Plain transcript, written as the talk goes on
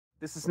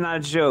This is not a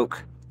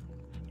joke.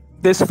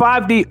 This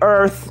 5D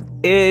Earth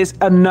is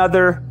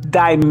another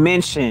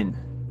dimension.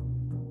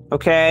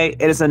 Okay?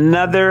 It is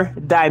another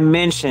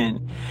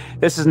dimension.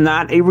 This is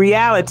not a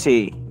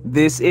reality.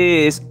 This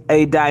is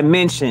a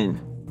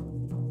dimension.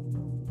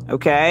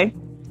 Okay?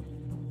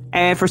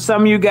 And for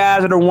some of you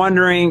guys that are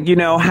wondering, you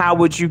know, how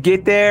would you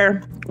get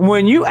there?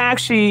 When your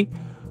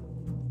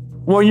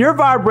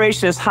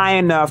vibration is high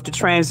enough to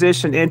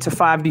transition into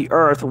 5D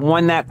Earth,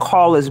 when that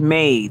call is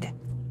made,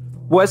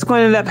 what's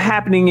going to end up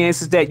happening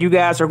is that you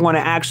guys are going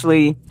to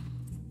actually,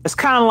 it's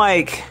kind of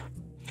like,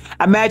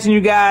 imagine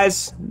you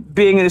guys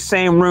being in the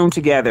same room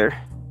together.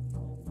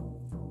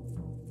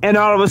 And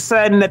all of a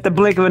sudden, at the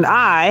blink of an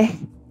eye,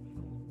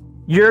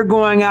 you're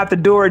going out the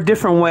door a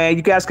different way.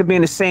 You guys could be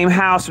in the same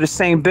house or the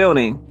same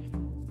building.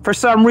 For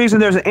some reason,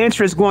 there's an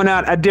interest going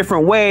out a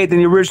different way than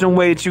the original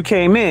way that you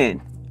came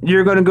in.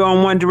 You're going to go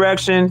in one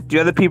direction. The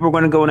other people are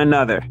going to go in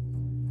another.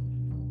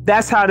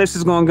 That's how this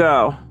is going to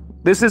go.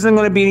 This isn't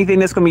going to be anything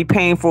that's going to be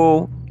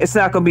painful. It's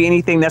not going to be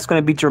anything that's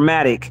going to be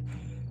dramatic.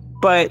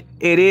 But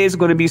it is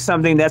going to be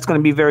something that's going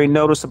to be very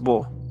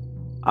noticeable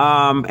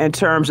in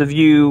terms of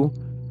you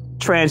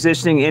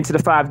transitioning into the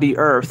 5D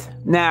Earth.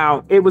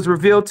 Now, it was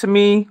revealed to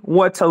me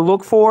what to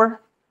look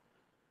for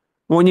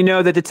when you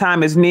know that the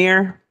time is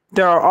near.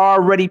 There are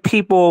already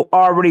people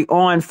already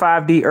on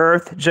 5D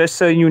Earth, just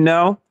so you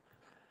know.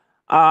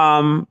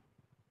 And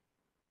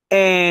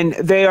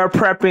they are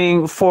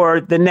prepping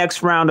for the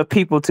next round of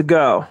people to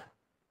go.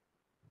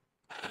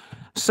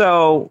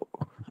 So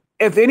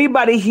if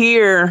anybody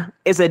here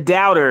is a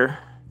doubter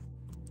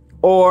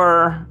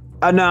or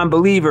a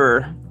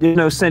non-believer, there's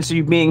no sense of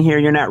you being here.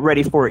 You're not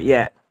ready for it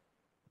yet.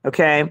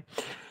 Okay.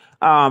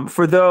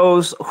 For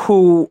those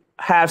who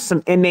have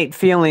some innate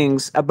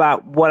feelings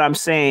about what I'm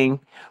saying,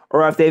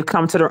 or if they've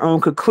come to their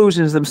own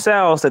conclusions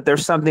themselves that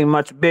there's something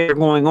much bigger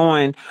going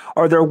on,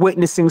 or they're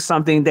witnessing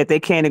something that they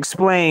can't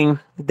explain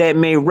that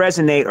may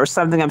resonate, or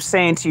something I'm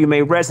saying to you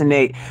may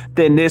resonate,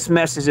 then this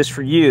message is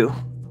for you.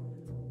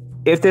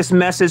 If this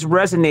message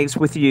resonates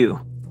with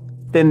you,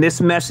 then this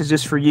message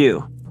is for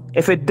you.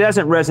 If it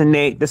doesn't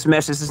resonate, this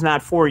message is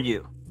not for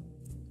you.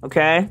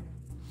 Okay?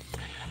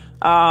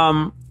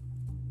 The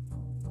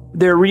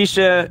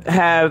Orisha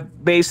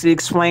have basically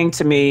explained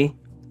to me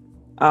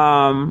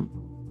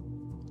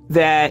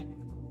that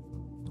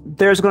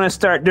there's going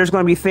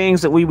to be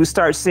things that we would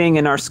start seeing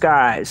in our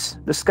skies.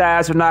 The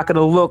skies are not going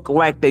to look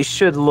like they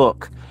should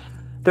look.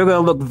 They're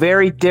going to look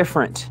very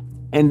different.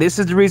 And this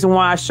is the reason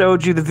why I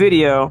showed you the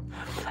video.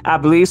 I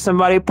believe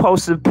somebody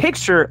posted a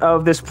picture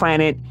of this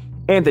planet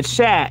in the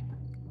chat.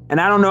 And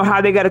I don't know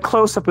how they got a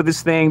close-up of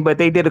this thing, but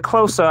they did a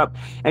close-up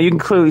and you can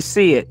clearly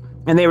see it.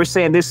 And they were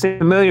saying this is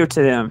familiar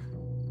to them.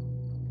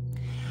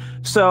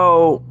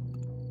 So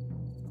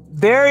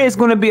there is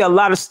going to be a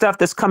lot of stuff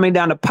that's coming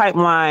down the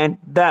pipeline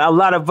that a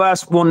lot of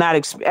us will not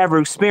ever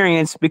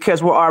experience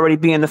because we're already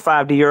being the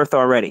 5D Earth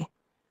already.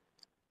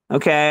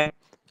 Okay.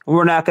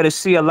 We're not going to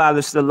see a lot of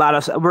this,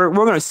 we're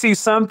going to see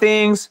some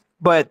things,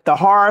 but the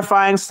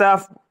horrifying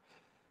stuff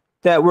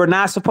that we're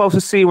not supposed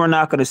to see, we're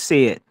not going to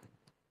see it.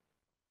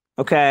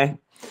 Okay.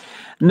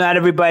 Not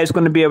everybody's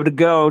going to be able to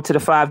go to the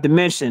 5th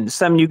dimension.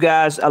 Some of you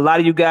guys, a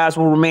lot of you guys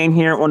will remain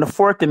here on the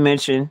 4th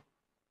dimension.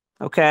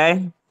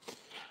 Okay.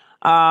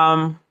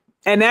 And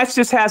that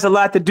just has a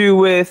lot to do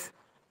with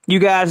you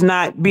guys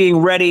not being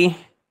ready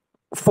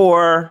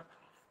for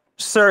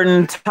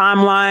certain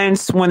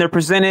timelines when they're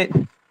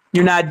presented.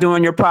 You're not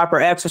doing your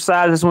proper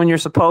exercises when you're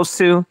supposed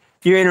to.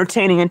 You're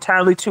entertaining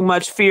entirely too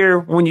much fear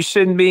when you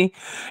shouldn't be.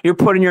 You're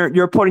putting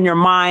your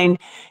mind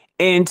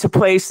into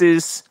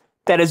places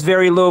that is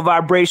very low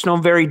vibrational,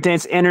 very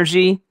dense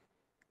energy.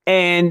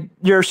 And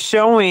you're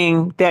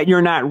showing that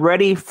you're not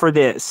ready for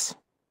this.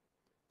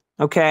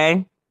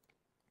 Okay.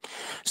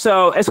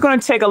 So it's going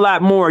to take a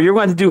lot more. You're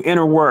going to do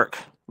inner work.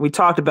 We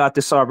talked about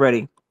this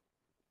already.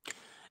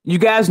 You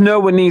guys know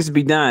what needs to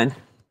be done.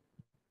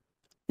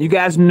 You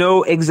guys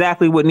know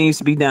exactly what needs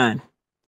to be done.